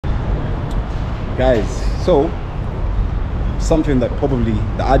Guys, so something that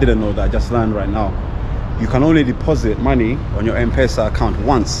I didn't know that I just learned right now. You can only deposit money on your M-Pesa account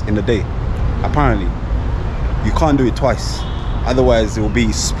once in a day. Apparently, you can't do it twice. Otherwise, it will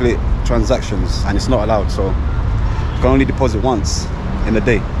be split transactions and it's not allowed. So you can only deposit once in a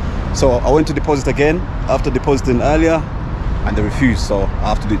day. So I went to deposit again after depositing earlier and they refused. So I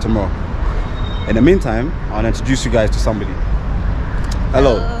have to do it tomorrow. In the meantime, I'll introduce you guys to somebody.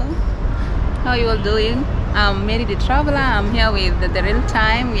 Hello. How are you all doing? I'm Mary the Traveler. I'm here with the Real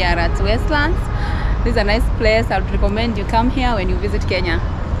Time. We are at Westlands. This is a nice place. I would recommend you come here when you visit Kenya.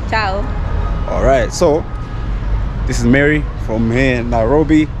 Ciao. All right, so this is Mary from here in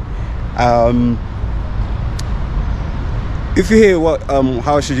Nairobi. If you hear what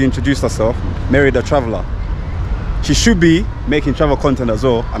how should you introduce herself, Mary the Traveler. She should be making travel content as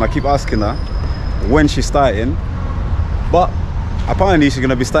well, and I keep asking her when she's starting, but apparently she's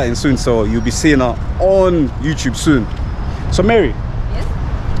gonna be starting soon, so you'll be seeing her on YouTube soon. So Mary,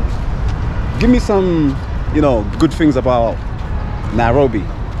 yes, give me some, you know, good things about Nairobi.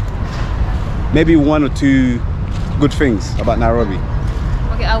 Maybe one or two good things about Nairobi.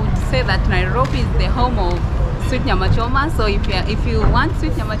 okay, I would say that Nairobi is the home of sweet nyama choma. So if you want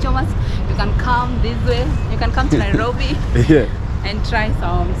sweet nyama chomas, you can come this way. You can come to Nairobi Yeah, and try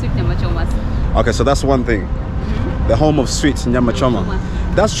some sweet nyama chomas. okay, so that's one thing. The home of sweet nyama choma.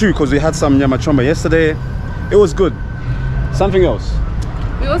 That's true, because we had some nyama choma yesterday. It was good. Something else?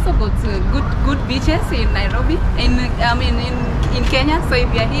 We also go to good beaches in Nairobi, in Kenya. So if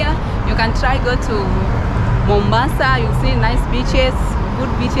you're here, you can try go to Mombasa. You'll see nice beaches,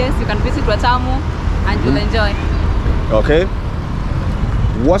 good beaches. You can visit Watamu and you'll enjoy. Okay.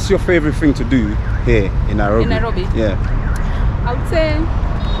 What's your favorite thing to do here in Nairobi? In Nairobi? Yeah. I would say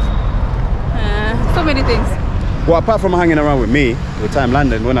so many things. Well, apart from hanging around with me, with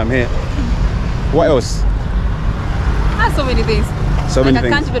TymeLondon when I'm here, what else? So many things. So many I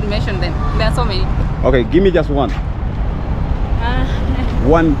things. can't even mention them. There are so many. Okay, give me just one.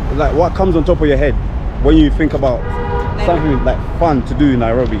 One, like what comes on top of your head when you think about Nairobi. something like fun to do in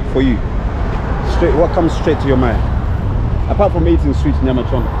Nairobi for you? Straight, what comes straight to your mind? Apart from eating sweet nyama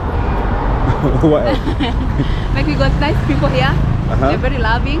choma. What else? Like we got nice people here. They're very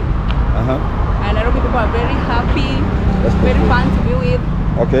loving. And Nairobi people are very happy. That's very cool. fun to be with.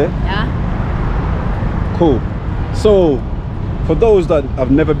 Okay. Yeah. Cool. So, for those that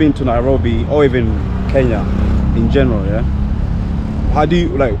have never been to Nairobi or even Kenya in general, yeah, how do you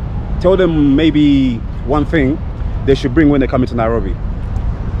like tell them maybe one thing they should bring when they come into Nairobi?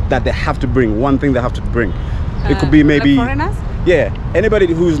 That they have to bring, one thing they have to bring. It could be maybe like foreigners? Yeah,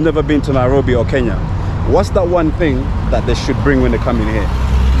 anybody who's never been to Nairobi or Kenya. What's that one thing that they should bring when they come in here?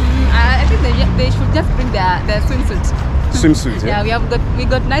 I think they should just bring their swimsuit. Swimsuits, yeah? Yeah, we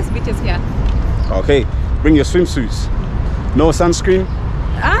got nice beaches here. Okay, bring your swimsuits. No sunscreen?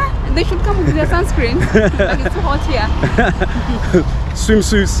 They should come with their sunscreen. Like it's too hot here.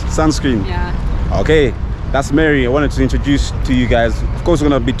 Swimsuits, sunscreen. Yeah. Okay, that's Mary. I wanted to introduce to you guys. Of course, we're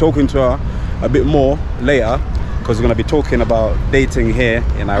going to be talking to her a bit more later, because we're going to be talking about dating here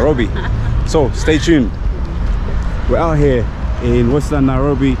in Nairobi. So stay tuned. We're out here in Western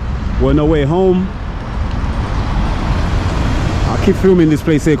Nairobi. We're on our way home. I'll keep filming this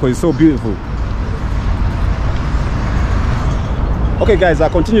place here because it's so beautiful. Okay guys, I'll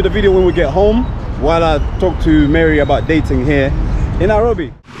continue the video when we get home while I talk to Mary about dating here in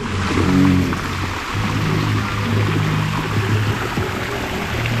Nairobi.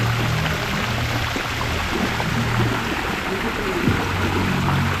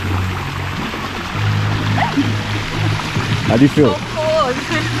 How do you feel? So cold.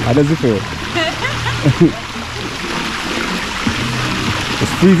 How does it feel?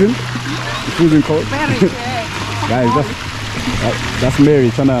 It's freezing? It's freezing cold? Very good. Guys, that's Mary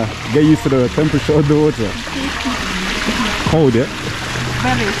trying to get used to the temperature of the water. Cold, yeah?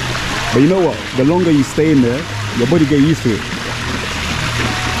 Very. But you know what? The longer you stay in there, your body get used to it.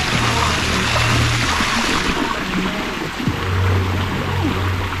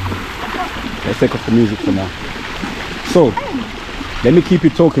 Let's take off the music for now. So, let me keep you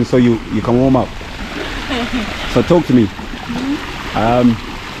talking so you can warm up. So talk to me.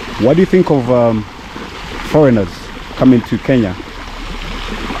 What do you think of foreigners coming to Kenya?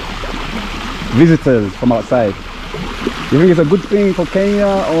 Visitors from outside. You think it's a good thing for Kenya,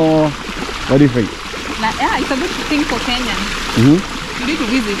 or what do you think? Yeah, it's a good thing for Kenya. You need to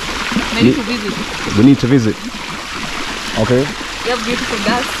visit. They need to visit. We need to visit. Okay. You have beautiful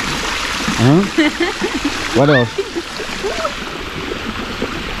girls. What else?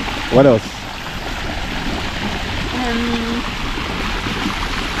 What else?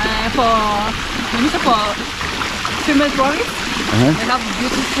 For when you for female tourists, Uh-huh. they have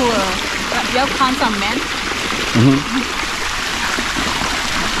beautiful, they have handsome men.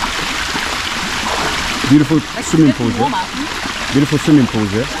 Beautiful Like swimming getting pools, yeah? warmer. Beautiful swimming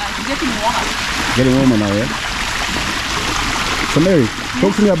pools, yeah? It's getting warmer. Getting warmer now, yeah? So Mary,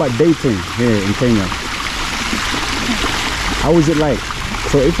 talk to me about dating here in Kenya. How is it like?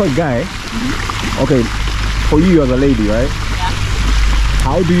 So if a guy, okay, for you as a lady, right? Yeah.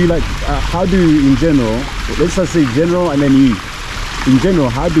 How do you like, how do you in general, let's just say general and then you. In general,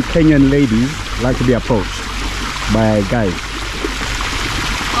 how do Kenyan ladies like to be approached by guys?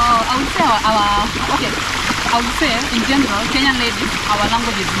 I would say okay. I would say in general, Kenyan ladies, our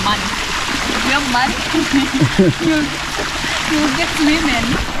language is money. If you have money, you will get women.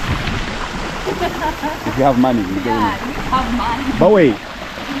 If you have money, you get Yeah, women. you have money. But wait,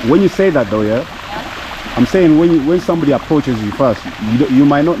 when you say that though, yeah? Yeah. I'm saying when somebody approaches you first, you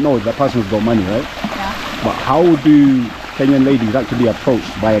might not know that person's got money, right? Yeah. But how do Kenyan ladies like to be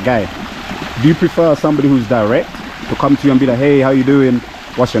approached by a guy? Do you prefer somebody who's direct to come to you and be like, hey, how you doing?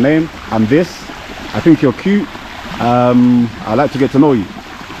 What's your name? I'm this. I think you're cute. I'd like to get to know you.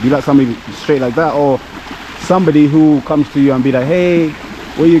 Do you like somebody straight like that, or somebody who comes to you and be like, hey,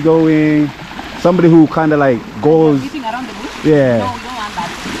 where you going? Somebody who kind of like goes. Beating around the bush? Yeah. No, we don't want that.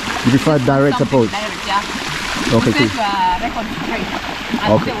 You prefer direct Something approach? Direct, yeah. Okay, You cool. set your record straight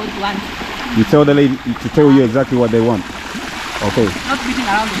and Okay. say what you want. You tell the lady to tell you exactly what they want. Okay. Not beating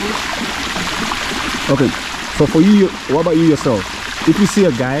around the bush. Okay. So for you, what about you yourself? If you see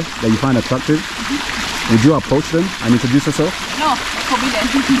a guy that you find attractive, would you approach them and introduce yourself? No, it's forbidden.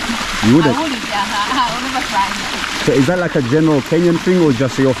 You wouldn't? I wouldn't, yeah. I will never try. So is that like a general Kenyan thing or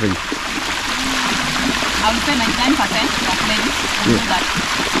just your thing? I would say 99% of ladies will do that.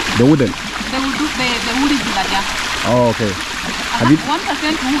 They wouldn't? They wouldn't do that, yeah. Oh, okay. I Have have you-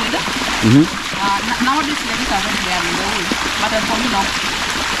 1% who would. Nowadays ladies are very rare in the wood. But for me, no.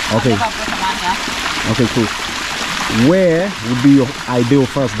 Okay. I've never approached a man, yeah. Okay, cool. Where would be your ideal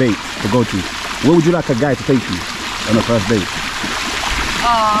first date to go to? Where would you like a guy to take you on a first date?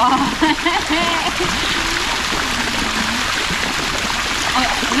 Oh,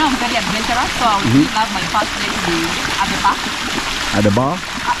 you know I'm very adventurous, so I would love my first date to be at the park. At the bar?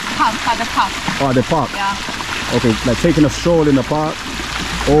 At the park, Or at the park? yeah. Okay, like taking a stroll in the park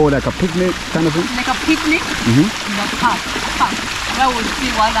or like a picnic kind of thing? Like a picnic in the park. Where we'll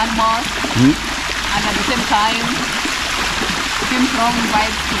see wild animals and at the same time, same strong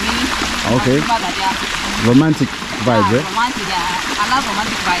vibes to me. Okay. I prefer that, yeah. Romantic vibes, Yeah, eh? romantic, yeah. I love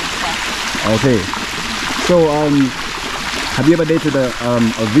romantic vibes, yeah. Okay. So, have you ever dated a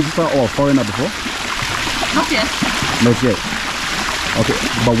visitor or a foreigner before? Not yet. Not yet. Okay,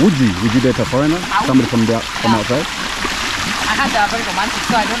 but would you date a foreigner? I would. Somebody from Yeah. outside? I had a very romantic,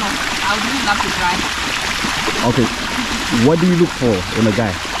 so I don't know. I would really love to try. Okay. What do you look for in a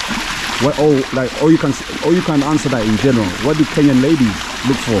guy? What or you can answer that in general. What do Kenyan ladies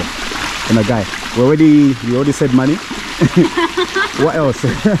look for in a guy? We already said money. What else?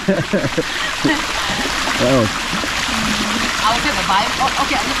 What else? I would say the vibe. Oh,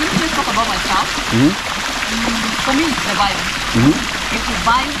 okay, let me just talk about myself. For me, it's the vibe. If you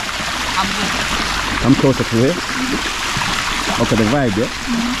vibe, I'm good. Come closer to here. Okay, the vibe, yeah?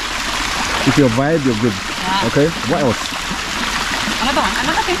 If you vibe, you're good. Yeah. Okay, what else?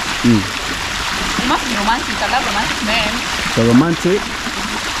 Another thing. You must be romantic. I love romantic men. So romantic,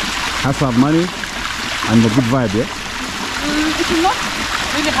 has to have money, and a good vibe, yeah? It will not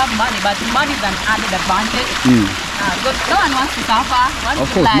really have money, but money is an added advantage. Because no one wants to suffer. Of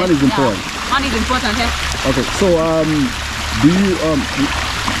course, money is important. Money is important, yeah. Okay, so do you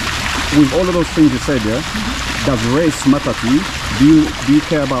with all of those things you said, yeah, does race matter to you? Do you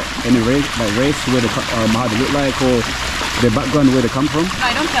care about any race, like race, where they how they look like, or the background where they come from? No,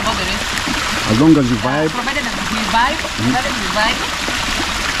 I don't care about the rest. As long as you vibe. Provided that we vibe, provided we vibe,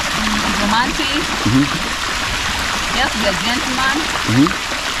 romantic, just be a gentleman,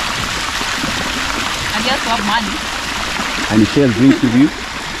 and just have money. And he shares drinks with you.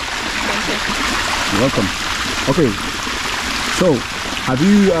 You're welcome. Okay, so have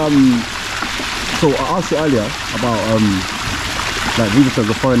you so I asked you earlier about like visitors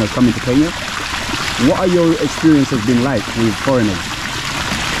or foreigners coming to Kenya. What are your experiences been like with foreigners,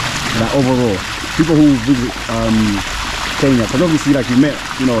 like overall, people who visit Kenya? Because obviously, like you met,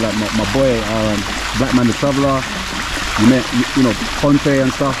 you know, like my boy Black Man the Traveler, you met, you know, Conte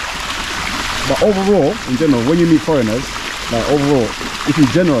and stuff. But overall, in general, when you meet foreigners, like overall, if you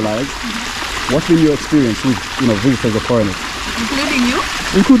generalize, what's been your experience with, you know, visitors or foreigners? Including you?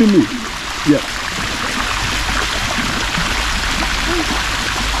 Including me, yeah.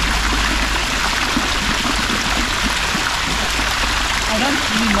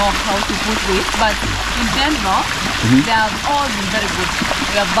 know how to put this, but in general, they have all been very good.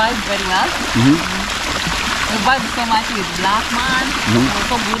 We have vibed very well. We vibed so much with Black Man.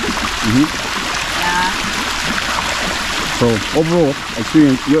 Also good. Yeah. So overall,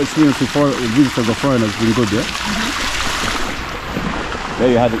 your experience with visitors or foreigners has been good, yeah? There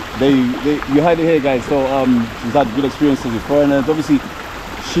you had it. You had it here, guys. So she's had good experiences with foreigners. Obviously,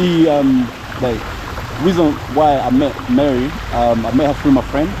 she like reason why I met Mary. I met her through my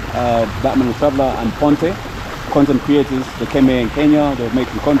friend, Batman the Traveler and Ponte, content creators. They came here in Kenya. They were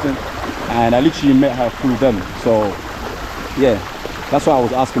making content, and I literally met her through them. So yeah, that's why I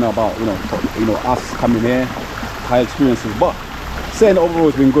was asking her about us coming here, her experiences. But saying overall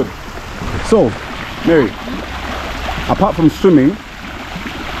it's been good. So Mary, apart from swimming,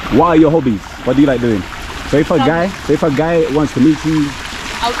 what are your hobbies? What do you like doing? So if a guy wants to meet you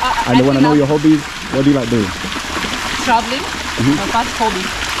and they want to know your hobbies, what do you like doing? Traveling. My first hobby.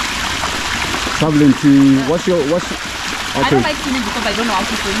 Traveling to okay. I don't like swimming because I don't know how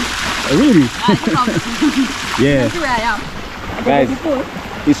to swim. Really? I don't know how to swim. Yeah. See where I am. Guys,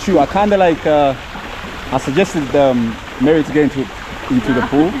 it's true. I kind of like I suggested Mary to get into the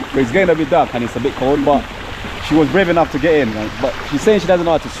pool, but it's getting a bit dark and it's a bit cold. But she was brave enough to get in. But she's saying she doesn't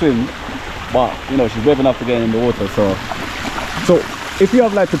know how to swim, but she's brave enough to get in the water. So if you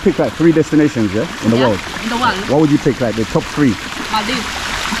have like to pick like 3 destinations, in the world, what would you pick? Like the top 3?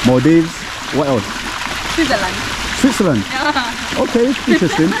 Maldives. What else? Switzerland. Yeah. Okay,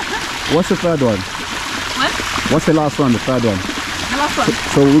 interesting. What's the third one? What? What's the last one? The third one. The last one.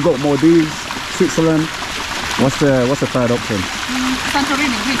 So we got Maldives, Switzerland. What's the third option?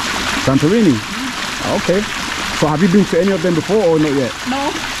 Santorini, Greece. Santorini. Okay. So have you been to any of them before or not yet? No.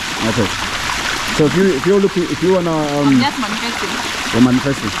 Okay. So if you wanna I'm just manifesting. You're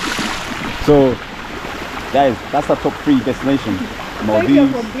manifesting. So guys, that's the top 3 destination. Maldives. If you're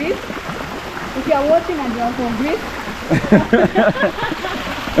from Greece, if you're watching and you're from Greece.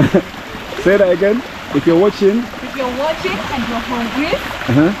 Say that again. If you're watching and you're from Greece,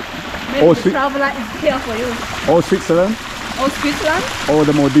 maybe the traveler is here for you. Or Switzerland. Or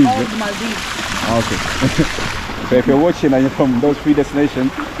the Maldives. Or the Maldives. Okay. So if you're watching and you're from those 3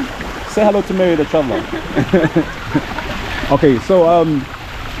 destinations, say hello to Mary the Traveler. Okay, so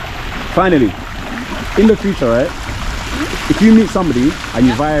finally, in the future, right? If you meet somebody and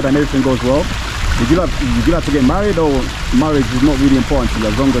you vibe and everything goes well, would you like to get married, or marriage is not really important to you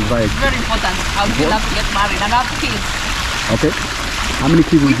as long as vibe? It's very important. I would love to get married and have kids. Okay. How many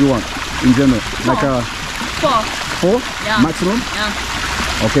kids would you want in general? 4. Like 4? Yeah. Maximum?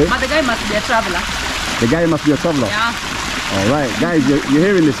 Yeah. Okay. But the guy must be a traveler. The guy must be a traveler? Yeah. Alright, guys, you're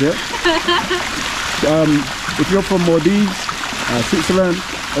hearing this, yeah? If you're from Maldives, Switzerland,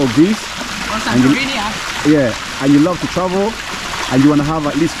 or Greece, or Santorini, and you love to travel, and you want to have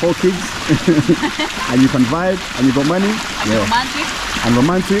at least 4 kids, and you can vibe, and you got money, and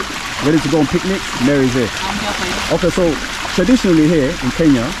romantic, ready to go on picnics, Mary's here. I'm here for you. Okay, so traditionally here in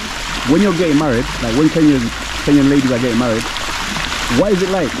Kenya, when you're getting married, like when Kenyan ladies are getting married, what is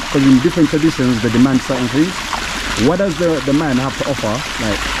it like? Because in different traditions they demand certain things. What does the man have to offer,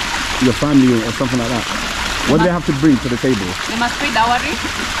 like your family or something like that? What do they have to bring to the table? They must pay dowry.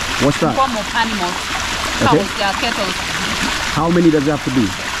 What's that? In form of animals. Okay. Cows, cattle. How many does it have to be?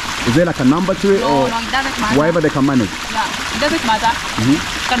 Is there like a number to it? No, or no, it doesn't matter. whatever they can manage? Yeah, it doesn't matter. You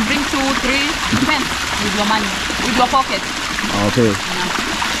can bring 2, 3, depends with your money, with your pocket. Okay.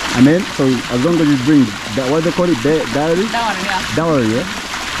 Yeah. And then, so as long as you bring, what do they call it? Dowry? Dowry, yeah. Dowry, yeah?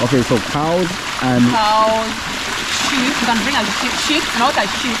 Okay, so cows and... Cows, sheep. You can bring a sheep, not a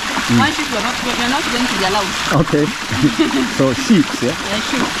sheep. One sheep you're not going to be allowed. Okay. So sheep, yeah? Yeah,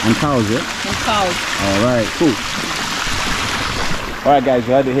 sheep. And cows, yeah? And cows. Alright, cool. Alright guys,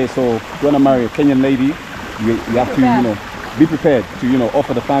 you had it here. So if you want to marry a Kenyan lady, you have to, be prepared to,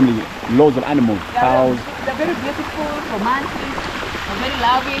 offer the family loads of animals, cows. They're very beautiful, romantic, they're very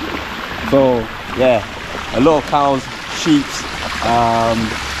loving. So yeah, a lot of cows, sheep,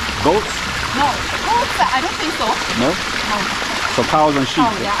 goats? No, goats, I don't think so. No? No. So cows and sheep. Oh,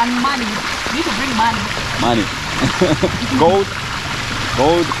 yeah, and money. You need to bring money. Money. Gold,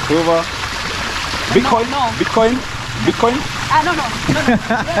 silver, Bitcoin? No. Bitcoin?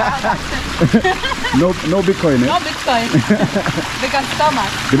 No. No Bitcoin, eh? No Bitcoin. They can scam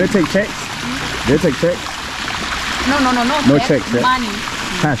us. Do they take checks? Do they take checks? No. No checks, yeah? Money.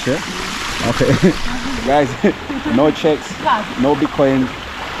 Cash, yeah? Okay. Guys, no checks, no Bitcoin,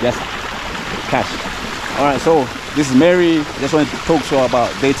 just cash. Alright, so this is Mary. Just wanted to talk to her about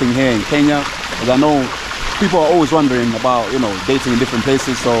dating here in Kenya, because I know people are always wondering about, dating in different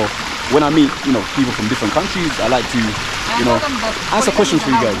places. So when I meet, you know, people from different countries, I like to, you know, answer questions for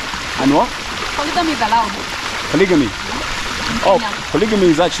you guys. And what? Polygamy is allowed. Polygamy. in Oh, Kenya. polygamy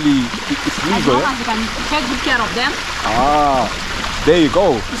is actually, it's As legal. long Yeah? as you can take good care of them. Ah, there you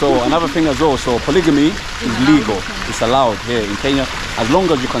go. So another thing as well. So polygamy is legal. It's allowed here in Kenya as long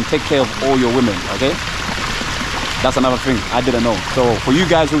as you can take care of all your women. Okay, that's another thing I didn't know. So for you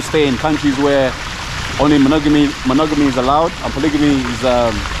guys who stay in countries where only monogamy is allowed and polygamy is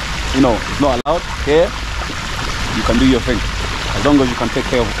you know, it's not allowed, here you can do your thing as long as you can take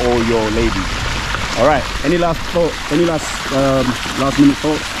care of all your ladies. All right. Any last thought? Any last minute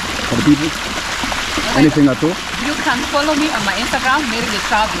thoughts for the people? Anything at all? You can follow me on my Instagram, Mary the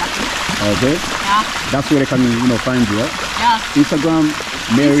Traveler. Okay. Yeah. That's where they can, you know, find you. Right? Yeah. Instagram,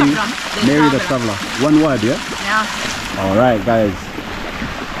 Mary the Traveler. One word, yeah? Yeah. All right, guys.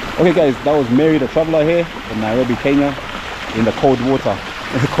 Okay, guys, that was Mary the Traveler here in Nairobi, Kenya, in the cold water,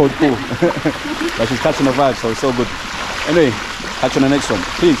 in the cold pool. But she's catching the vibe, so it's so good. Anyway, catch you on the next one.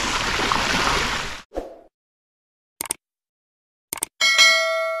 Peace.